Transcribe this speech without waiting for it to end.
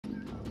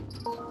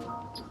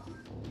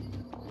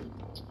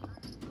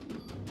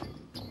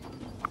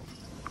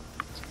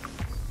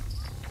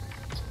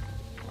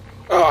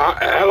Oh,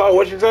 hello,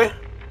 what you say?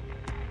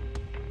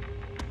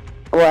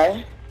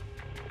 What?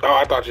 Oh,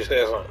 I thought you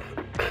said something.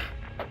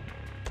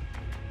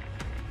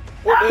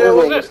 What the hell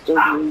was this?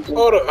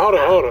 Hold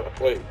up,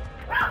 wait.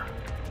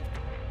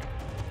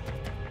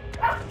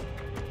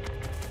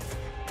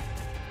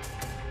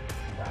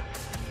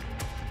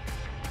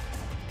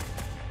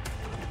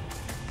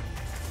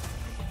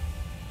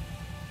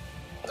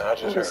 Nah, I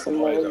just heard a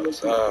noise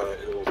outside.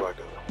 It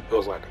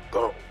was like a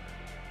thump.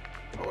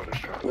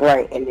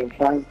 Right, and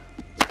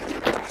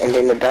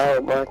then the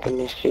dog barking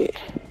and shit.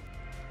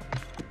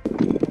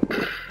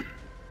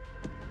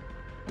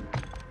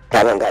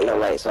 I don't got no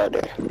lights out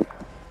there.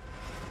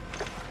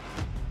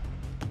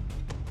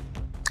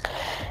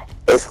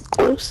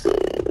 Exclusive.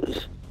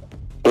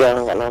 Y'all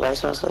don't got no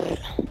lights outside?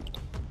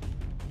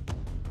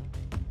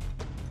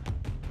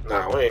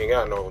 Nah, we ain't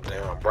got no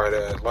damn bright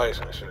ass lights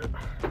and shit.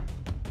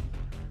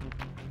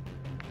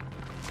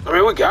 I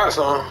mean, we got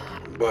some,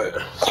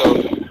 but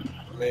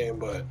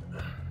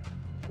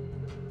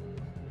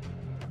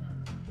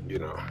you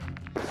know.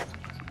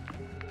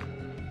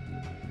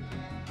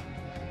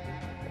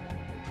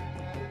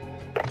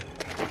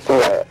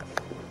 What?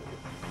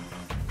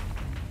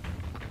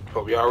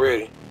 Hope y'all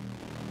ready.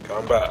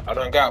 Come back. I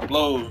done got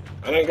blowed.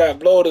 I done got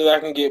blowed as I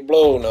can get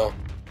blowed now.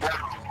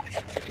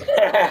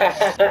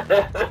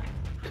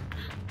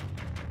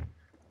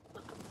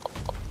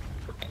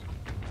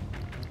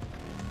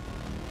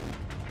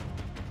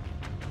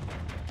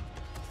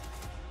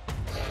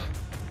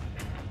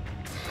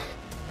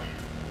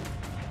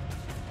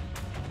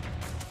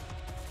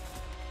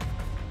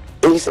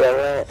 You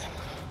said what?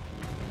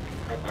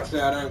 I said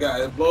I done got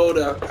as blowed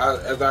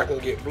as I can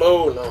get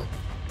blowed now.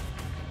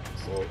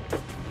 So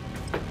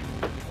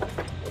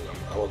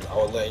I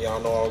was letting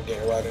y'all know I was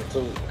getting right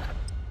into it.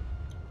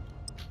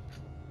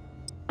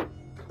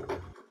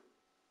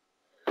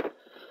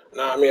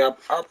 Nah, I mean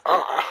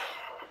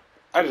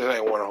I just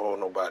ain't want to hold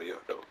nobody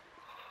up though.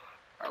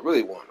 I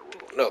really wanted to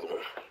roll another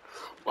one.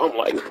 I'm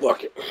like,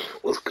 fuck it.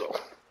 Let's go.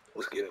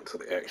 Let's get into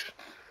the action.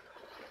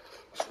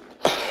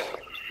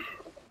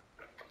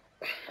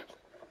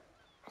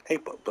 Hey,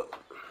 Pup.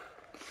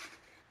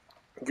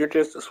 You're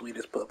just the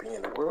sweetest puppy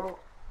in the world.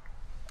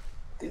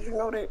 Did you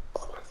know that?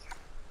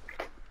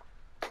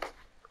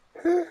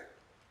 Huh?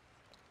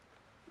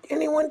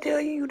 Anyone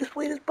tell you you're the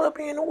sweetest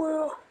puppy in the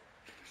world?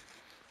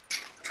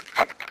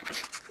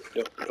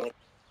 Don't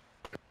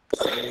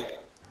say anything.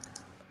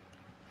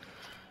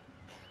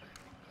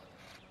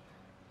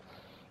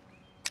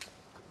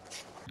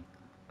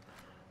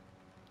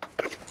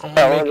 I'm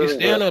gonna make you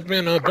stand up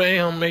in a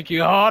bam, make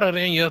you harder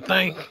than you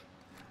think.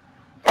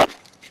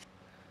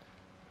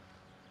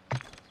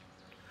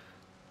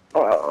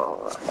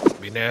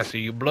 Be nasty,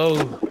 you blow.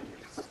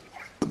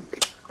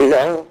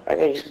 No, I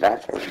gotta use the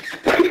bathroom.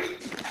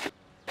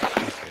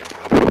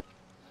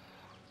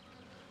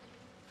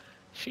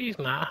 She's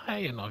not high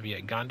enough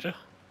yet, Ganja.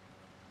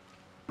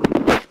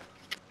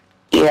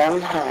 Yeah,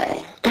 I'm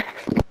high.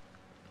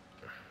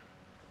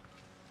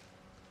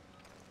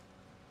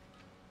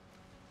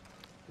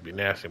 Be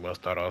nasty,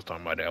 must thought I was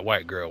talking about that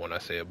white girl when I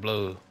said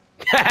blue.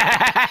 No,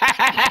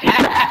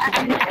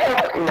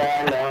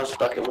 I was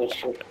fucking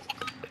with you.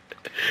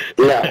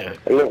 No,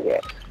 look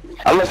at.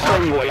 I'm gonna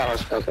show you when I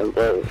was fucking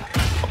blue.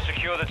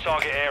 Secure the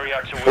target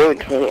area to win.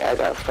 Okay, I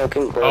got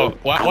fucking blue. Oh,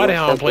 why the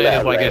hell I'm playing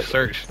this like it's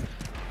search?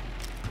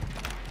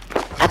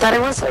 I thought it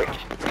was search.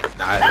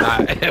 Nah,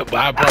 it's not. But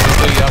I probably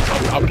tell you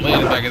I'm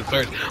playing it like it's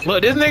search.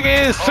 Look, this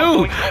nigga is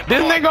Sue.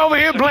 This nigga over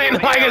here playing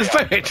it like it's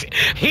search.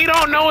 He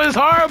don't know his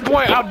hard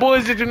point. I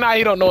bullshit you not.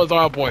 He don't know his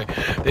hard point.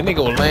 This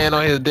nigga was laying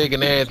on his dick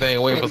and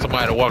everything, waiting for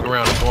somebody to walk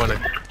around the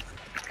corner.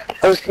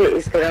 Oh shit,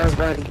 it said I was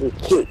about to get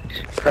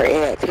kicked for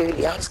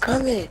inactivity. I was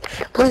coming.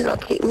 Please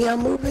don't kick me. I'm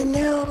moving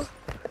now.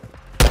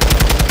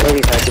 Maybe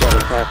if I get on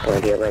the platform,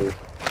 get ready.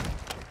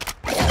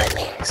 Let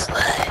me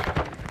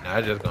slide. Nah,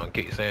 I just gonna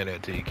keep saying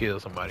that till you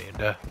kill somebody and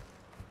die.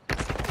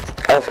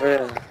 Oh, for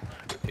real?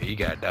 Yeah, you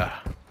gotta die.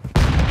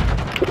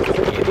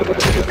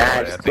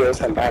 I just killed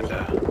somebody.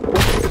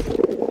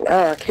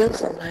 Oh, I killed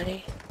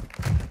somebody.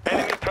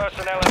 Enemy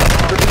personnel in the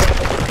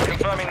hard.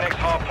 Confirming next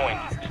hard point.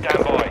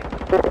 Stand by.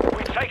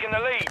 We've taken the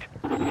lead.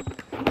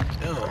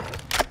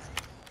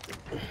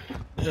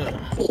 Yeah.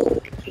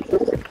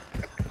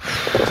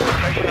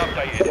 Location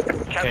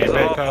updated. Capture the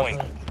hard point.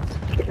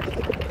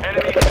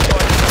 Enemy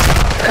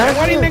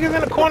why these niggas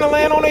in the corner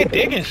laying on their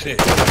dick and shit?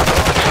 I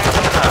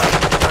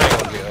ain't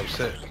gonna get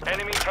upset.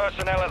 Enemy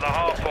personnel at the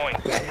hard point.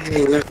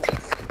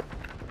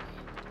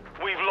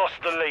 We've lost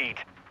the lead.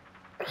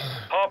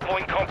 Hard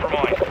point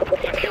compromised.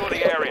 Secure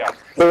the area.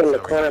 They're in the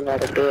corner by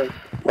the door.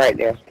 Right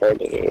there.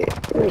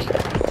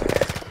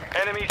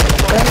 Enemies.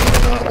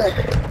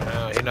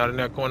 He not in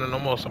that corner no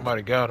more.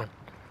 Somebody got him.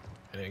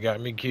 And it got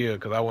me killed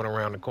because I went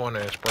around the corner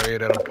and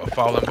sprayed at a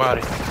falling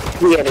body.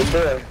 Yeah, they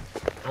do.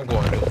 I'm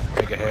going to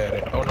make a head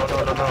it. Oh, no.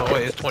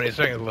 Wait, it's 20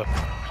 seconds left.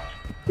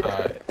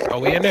 Alright. Oh,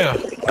 we in there.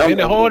 We in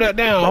there. Hold that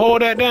down.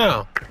 Hold that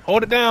down.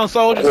 Hold it down,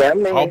 soldiers. Yeah,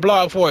 I'll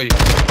block for you.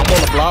 I'm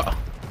on the block.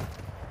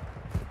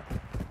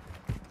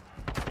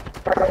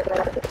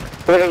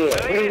 Where The they lead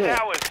at? Where is they at?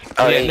 ours.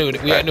 Oh, We they- at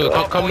new. We at new.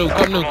 Come new.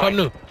 Come new. Come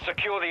new.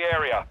 Secure the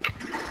area.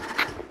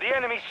 The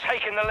enemy's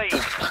taking the lead.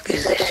 What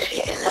is this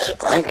shit in this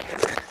blanket?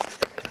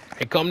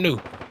 Hey, come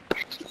new.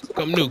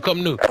 Come new.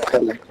 Come new. I'm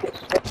coming.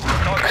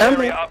 Target Coming?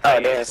 area Oh,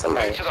 updated. there's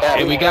somebody Move to the shot Hey,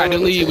 hard we point. got the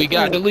lead. We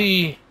got the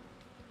lead.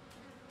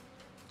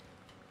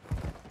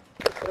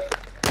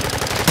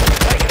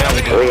 Taking the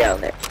lead. We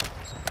out there.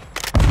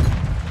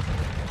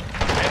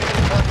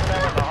 Enemy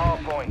personnel at the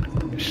hard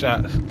point.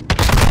 Shots.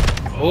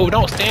 Oh,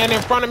 don't stand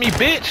in front of me,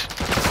 bitch.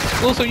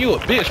 Exclusive, you a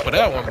bitch for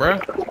that one, bruh.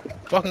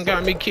 Fucking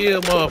got me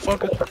killed,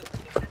 motherfucker.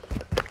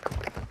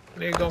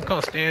 Nigga gonna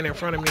come stand in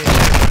front of me. And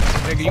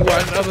nigga, you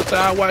watch the other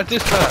side, watch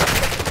this side.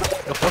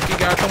 The fuck you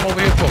gotta come over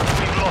here for?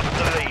 We've lost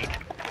the lead.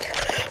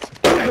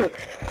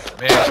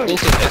 Man,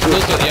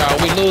 exclusive, y'all.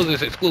 We lose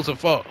this exclusive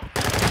fault.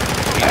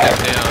 He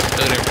just down,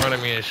 stood in front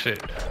of me and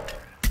shit.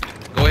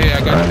 Go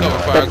ahead, I got you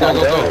covered, fire. Go,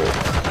 go, go.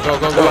 Go,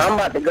 go, I'm go.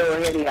 about to go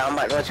ahead and I'm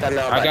about to let y'all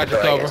know. I got you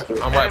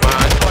covered. I'm right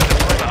behind you.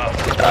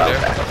 Right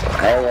there.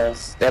 I ain't gonna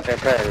step in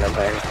front of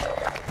nobody.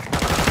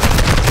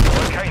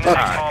 Locating the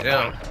next hard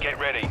damn. point. Get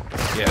ready.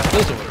 Yeah,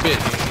 exclusive a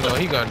bitch. You know,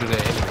 he gonna do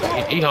that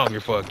anyway. He hungry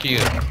for a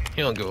kill.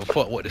 He don't give a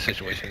fuck what the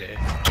situation is.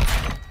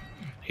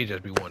 He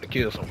just be wanting to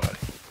kill somebody.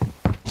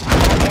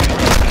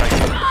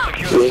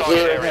 Secure the You target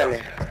hear area.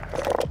 him?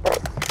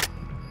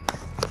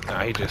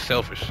 Nah, he just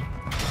selfish.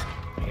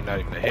 He not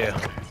even a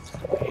hell.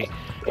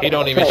 He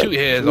don't even shoot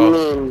heads off.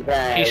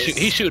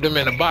 He shoot them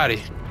in the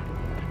body.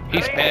 He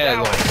spazzed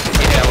on him.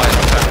 He had like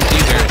some type of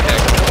Caesar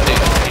attack on the stick.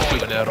 He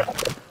shooting at him.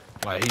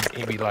 Like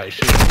he be like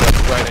shooting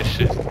left right and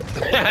shit.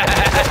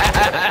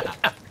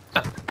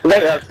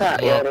 Look up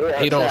top, yo. Well, They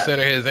up he don't top.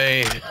 center his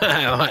aim.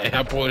 Like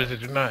I pulled this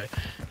tonight.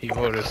 He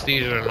pulled a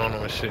seizure on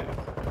him and shit.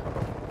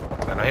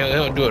 And he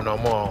don't do it no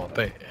more, I don't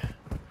think.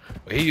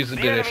 But he used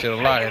to do that shit a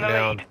lot and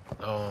down.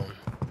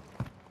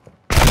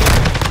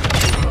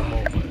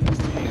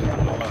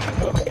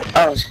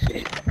 Oh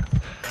shit.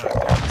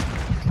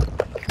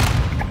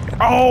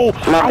 Oh,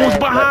 My I was bad,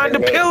 behind the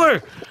my bad.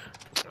 pillar.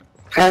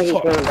 How you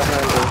Fuck. going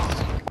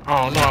behind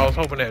Oh no, I was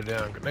hoping that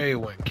damn grenade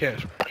wouldn't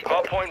catch me.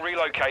 Hard point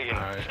relocating.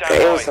 Alright. me?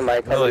 There was Stand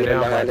somebody by. coming Really in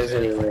down behind like us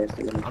that.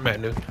 anyways. I'm at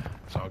new.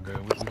 It's all good.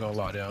 We gonna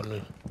lock down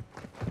new.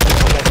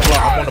 I'm on the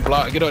block. I'm on the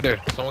block. Get up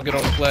there. Someone get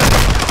on the flag.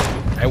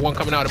 Hey, one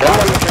coming out the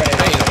bottom.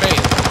 Pain.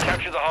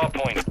 Capture the hard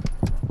point.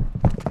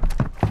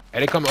 Hey,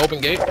 they coming open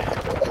gate.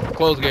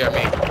 Close gate, I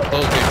mean.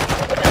 Close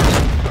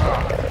gate.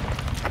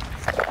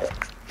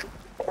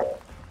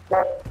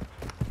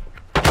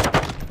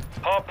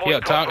 Hard point He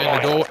up top in the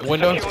door compromised.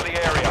 window. Secure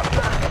the area.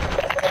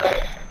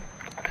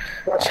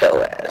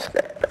 Show ass.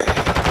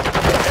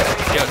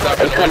 He up top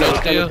in the window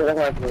still.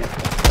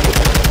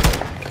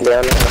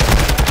 Down there.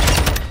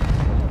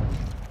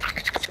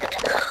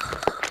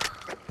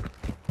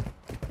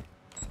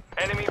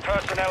 Enemy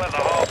personnel at the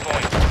hard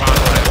point. Found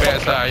on that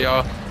bad side,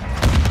 y'all.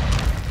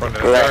 From the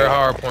very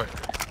hard point.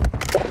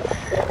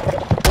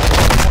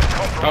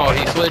 Oh,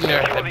 he slid in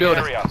there. That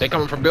building. They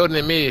coming from building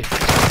in mid.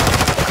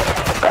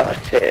 Oh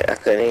shit, I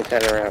couldn't even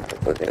turn around for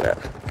quick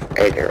enough.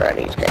 Agent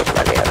Rodney changed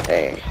my damn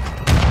thing.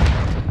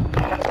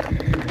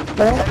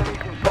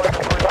 Enemies inside the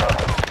perimeter.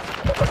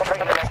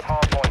 Locating the next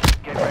hard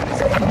point. Get ready.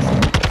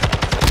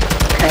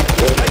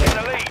 Taking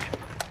the lead.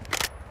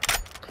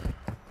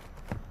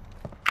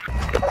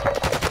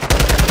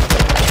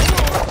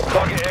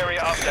 Target area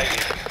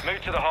updated.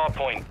 Move to the hard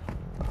point.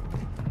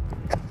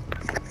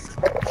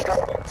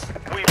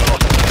 We've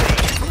lost the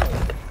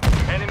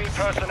lead. Enemy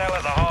personnel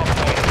at the hard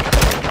point.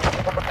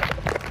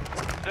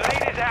 The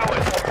lead is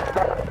ours.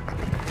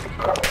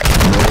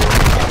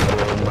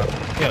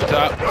 He up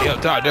top. He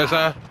up top, that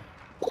side.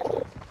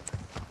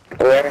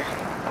 Where?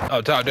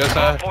 Up top, that Hard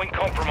side. point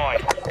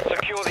compromised.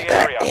 Secure the God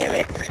area. damn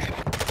it.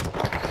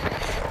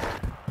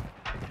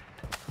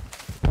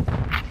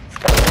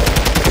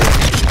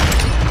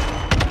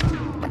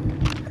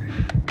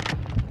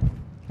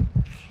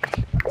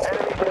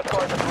 Enemies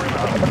inside the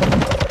perimeter.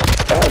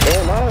 Oh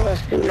damn, all of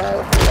us shooting all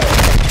over.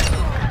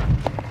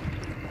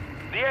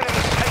 The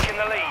enemy's taking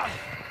the lead.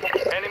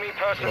 Enemy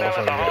personnel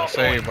at the Motherfucker got hard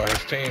saved point. by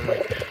his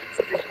teammate.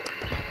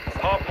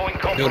 Hard point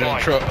Dude in the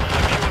compromised. truck.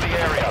 Secure the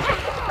area.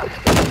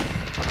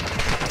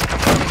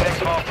 Confirming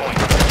next hard point.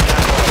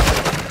 Stand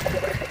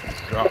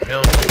Drop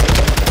him.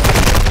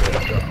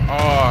 Oh,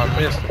 I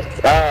missed him.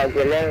 Oh,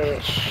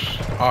 grenade.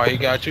 Oh, he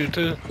got you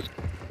too?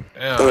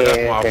 Damn, Yeah, that's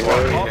my the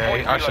fault. name. Hard Yeah,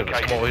 point I should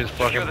have relocated. smoked his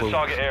Secure fucking the boots.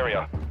 target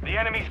area. The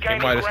enemy's He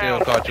gaining might have still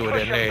ground. caught you with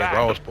Push that them name, back. but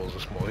I was supposed to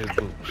smoke his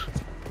boots.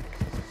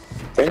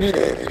 Enemies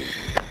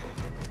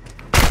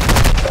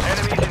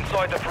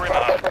inside the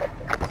perimeter.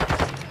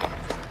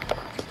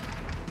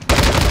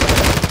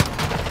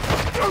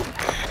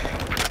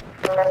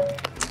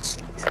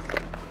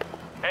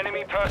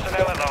 Enemy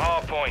personnel at the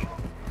hard point.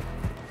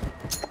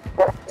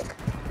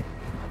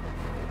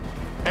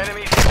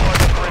 Enemies inside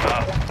the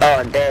perimeter.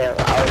 Oh damn,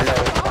 I don't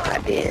know. I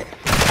did.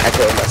 I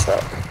killed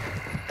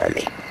myself. I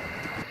mean.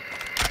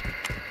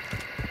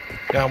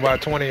 Down by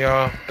 20,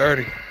 y'all.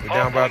 30. We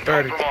down by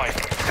 30. Compromised.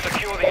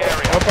 Secure the area.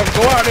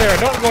 Motherfucker, go out there.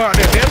 Don't go out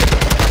there, damn it.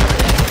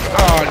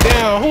 Oh,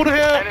 damn. Who the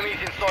hell? Enemies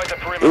inside inside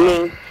the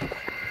perimeter. Me.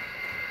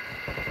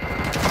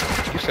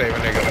 You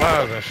saving niggas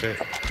lives and shit.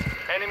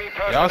 Enemy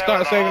personnel Y'all at start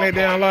the saving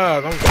their hard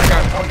damn point.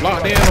 lives. I'm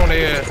locked in on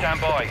their ass.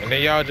 Stand by. And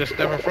then y'all just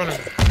step in front of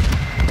me.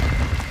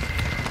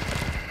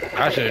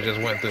 I should have just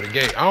went through the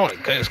gate. I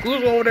don't, cause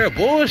Exclusive over there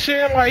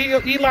bullshitting,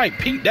 like he like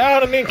peeked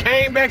out and then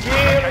came back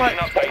in. Like,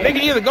 nigga,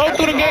 either go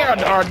through the gate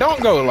or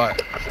don't go.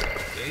 Like,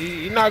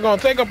 you're not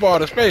gonna take up all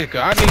the space.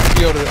 Cause I need to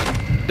be able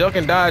to duck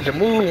and dodge and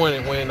move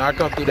when I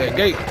come through that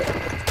gate.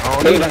 I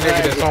don't need a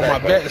nigga that's on my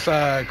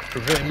backside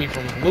preventing me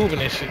from moving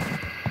and shit.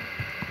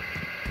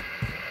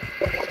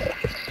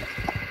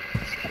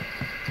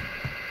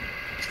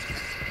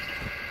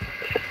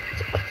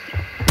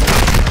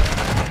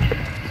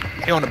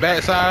 He on the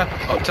backside,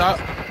 up top.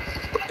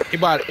 He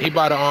on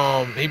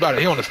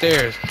the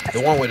stairs. The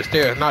one with the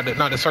stairs, not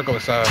the circular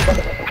side.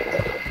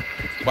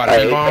 By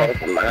the He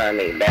came behind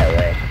me that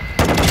way.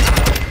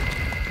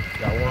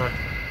 Got one.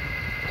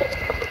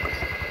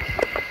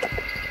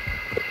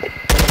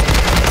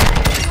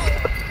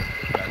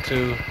 Got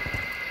two.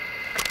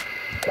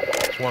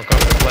 There's one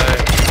coming to flag.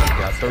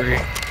 Got three.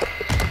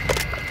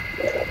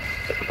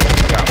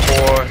 Got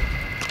four.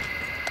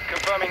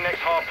 Confirming next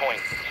hard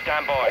point.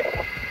 Stand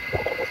by.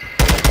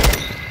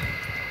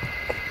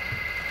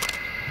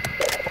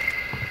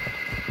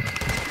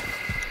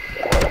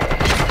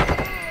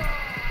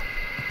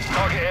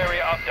 Target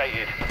area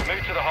updated.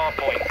 Move to the hard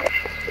point.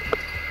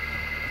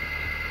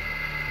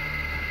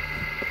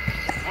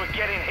 We're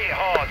getting hit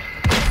hard.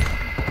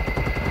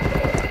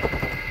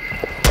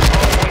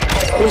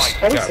 Who's Hard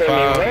point chasing me?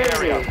 five. Where is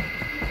area. he?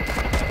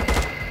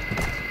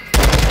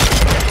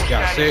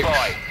 Got Standing six.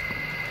 by.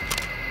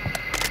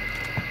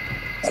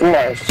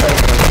 Somebody's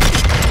chasing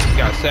me.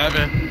 Got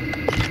seven.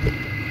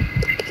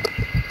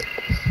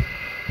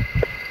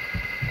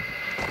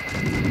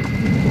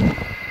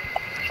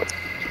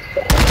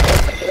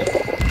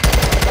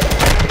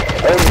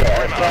 Oh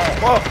yeah,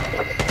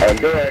 oh,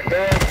 do it.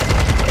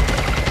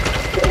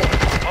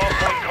 Hard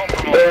point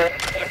compromised.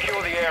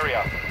 Secure the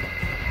area.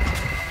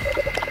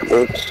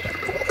 Oops.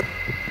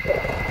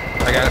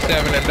 I got a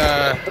 7 and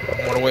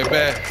I'm on the way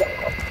back.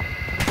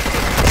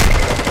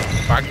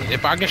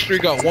 If I can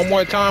streak up one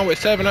more time with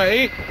 7 or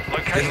 8,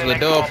 this is a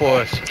dub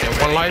for us. In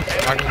one life,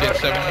 if I can get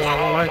 7 more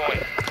in one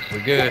life, we're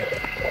good.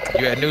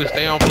 You at new,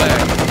 stay on flag.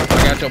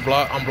 I got your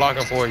block. I'm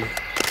blocking for you.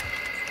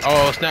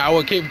 Oh snap! I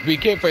will be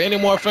kicked for any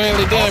more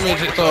friendly damage.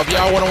 So if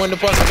y'all want to win the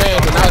fucking game,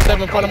 do not step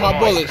in front of my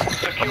bullets.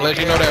 I'm gonna let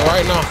you know that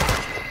right now.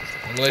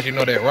 I'm gonna let you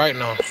know that right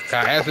now.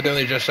 I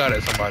accidentally just shot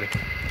at somebody.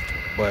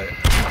 But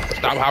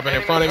stop hopping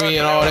in front of me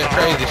and all that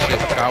crazy shit.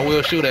 I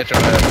will shoot at your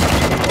ass.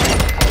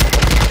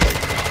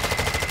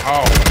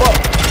 Oh fuck!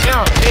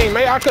 Damn,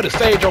 teammate, I could have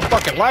saved your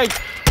fucking life,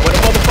 but the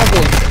motherfucker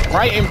was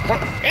right in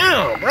front.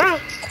 Damn, bruh.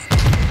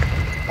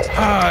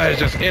 It's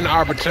just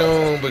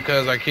inopportune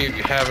because I keep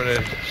having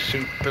to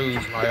shoot through.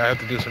 Like I have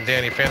to do some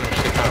Danny Phantom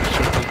shit trying to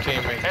shoot through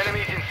teammates.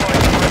 Enemies inside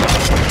the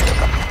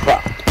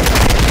perimeter.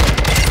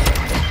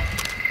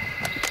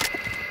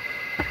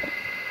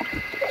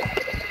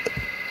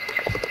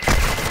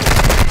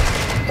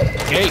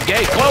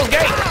 Gate, close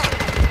gate.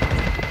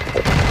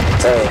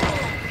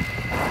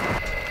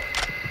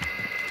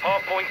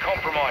 Hard point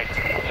compromised.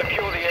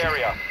 Secure the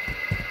area.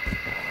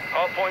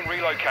 Hard point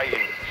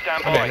relocating.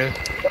 Stand by.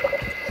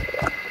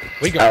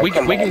 We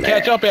can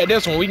catch up at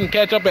this one. We can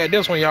catch up at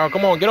this one, y'all.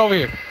 Come on, get over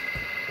here.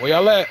 Where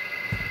y'all at?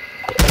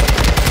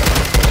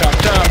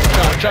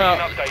 Chop.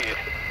 Updated.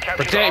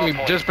 Capture Protect the me. hard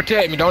point. Just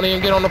protect me. Don't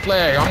even get on the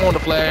flag. I'm on the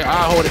flag.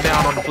 I'll hold it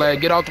down on the flag.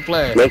 Get off the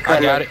flag. I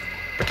got it.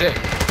 Protect.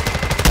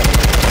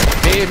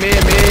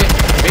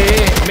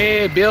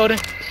 Mid building.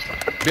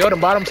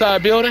 Bottom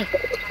side building.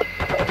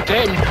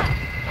 Protect me.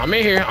 I'm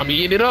in here. I'm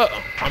eating it up.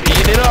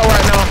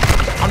 Right now.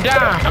 I'm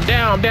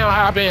down.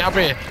 Hop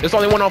in. There's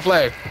only one on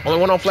flag. One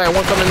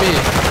coming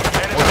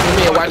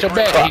mid. Watch your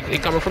back. He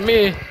coming from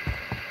mid.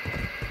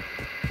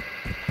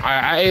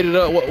 I ate it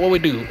up. What we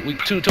do? We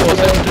 2 towards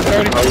 7,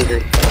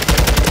 230.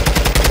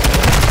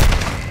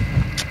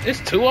 It's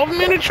 2 of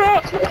them in the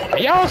truck.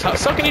 Y'all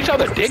sucking each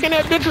other dick in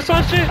that bitch or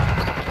some shit.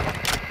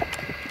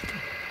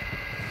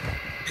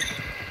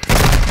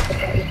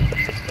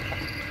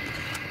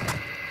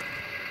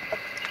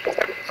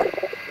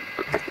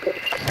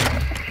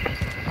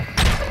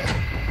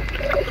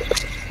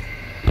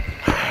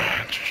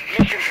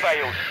 Mission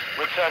failed.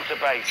 Return to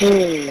base.